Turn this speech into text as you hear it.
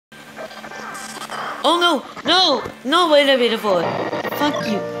Oh no! No! No! Wait a minute for it. Fuck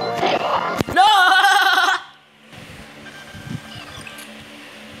you! No!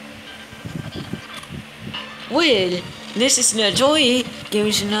 Well, this is not joy.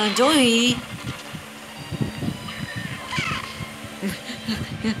 This is not joy.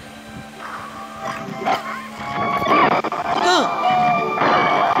 Oh!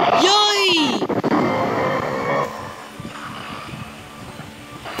 Yay!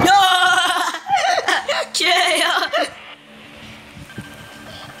 No! Yeah!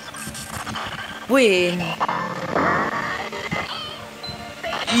 Win!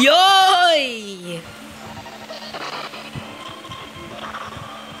 Yay!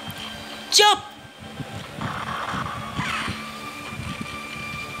 Jump!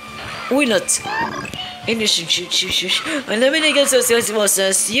 Why not? Eliminate against was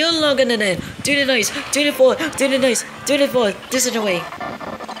see you longer than that. Do the nice, do the four, do the nice, do the four, this is the way.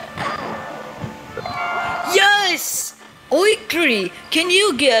 Yes! I agree. Can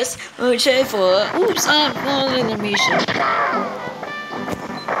you guess? Check for oops, I'm falling the mission.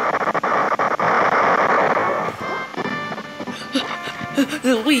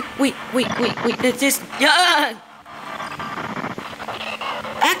 Wait, this yeah!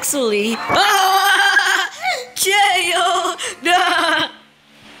 Actually, jail!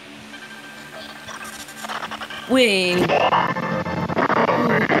 Wait.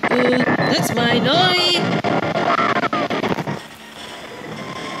 That's my noise.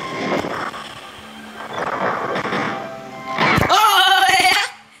 Oh yeah!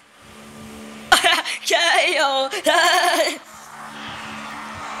 Jail!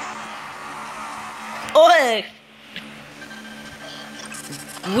 Oh!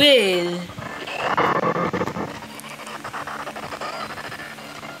 Well,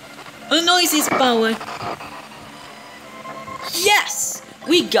 a noise is power. Yes,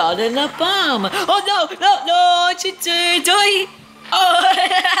 we got a bomb. Oh no! Oh, no! Oh,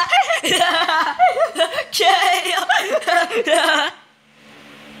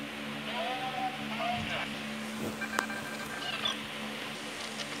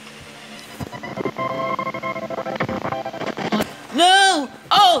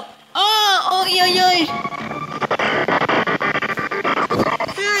 yeah.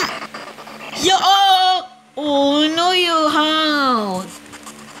 Yo, oh, no, you how?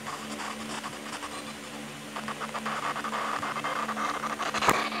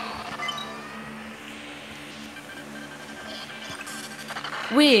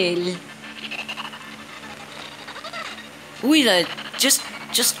 Well, just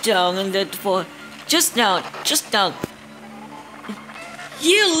down on that for, just down.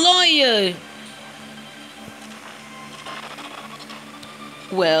 You liar!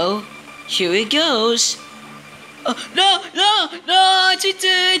 Well, here it goes. Oh, no!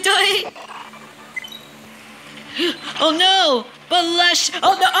 Oh no! Balash!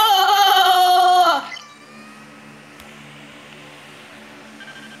 Oh no! Oh!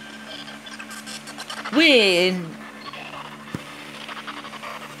 Win!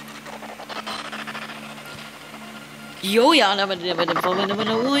 Yo, ja, das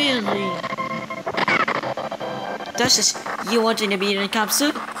ist, you want to be in a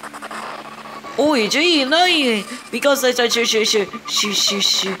capsule? Oh, gee, no, because I thought shush.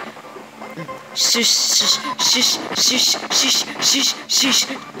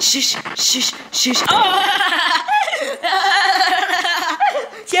 Oh!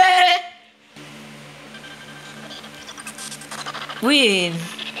 Yeah! Win!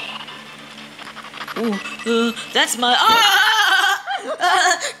 That's my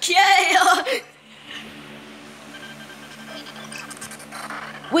kill!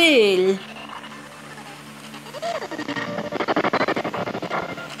 Will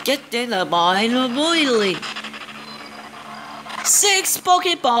get in the boiling. 6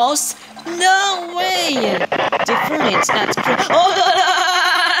 Pokeballs? No way! Different, that's oh!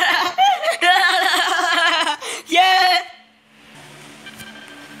 Yeah!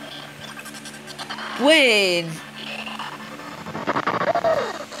 Win!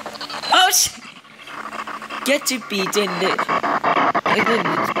 Ouch! Get to beat in the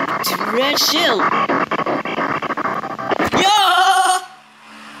red shield. Yo!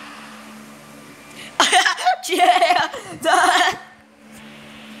 Yeah!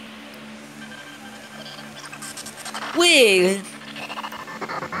 Win!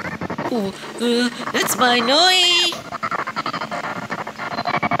 That's my noise.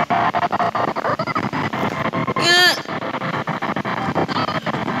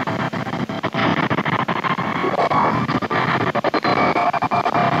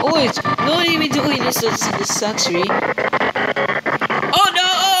 Oh, it's not even doing this sucks, really. Oh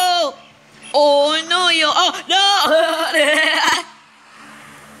no! Oh no! Oh no!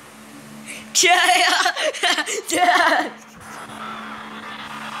 Yeah.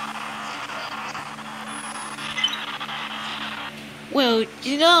 Well,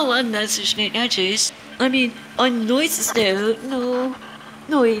 you know I'm not such an artist. I mean, on noises there. No.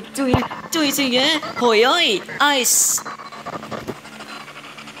 No, do it again. Hoi oi, ice.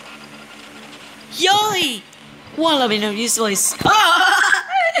 Yoi! Well, I mean, I'm used to ice. Ah!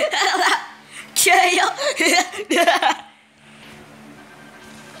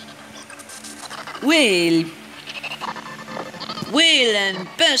 Will. Will and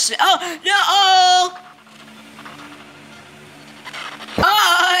best. Oh, no! Oh!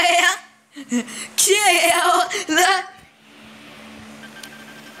 Oh, yeah! Kill!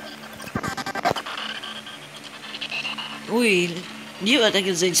 Will, you are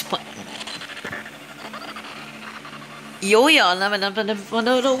taking things. Yo, never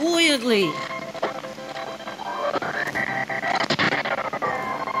weirdly.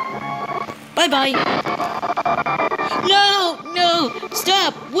 Bye bye. No,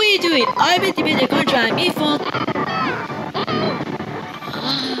 stop. What are you doing? I meant to be the contract. Me fault.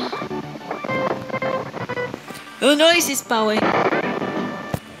 Oh, noise is power.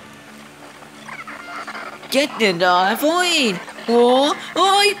 Get the avoid. Oh,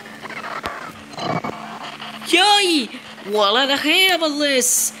 oi. Yoi. Well, I have a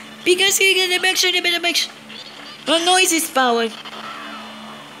list. Because he get the mixture, the noise is power.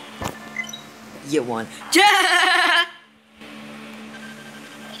 You won. Yeah!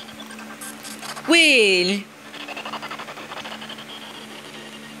 Will.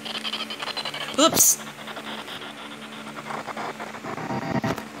 Oops.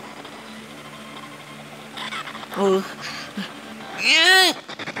 Oh. Yeah.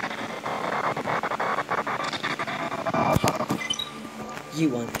 You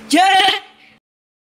won. Yeah!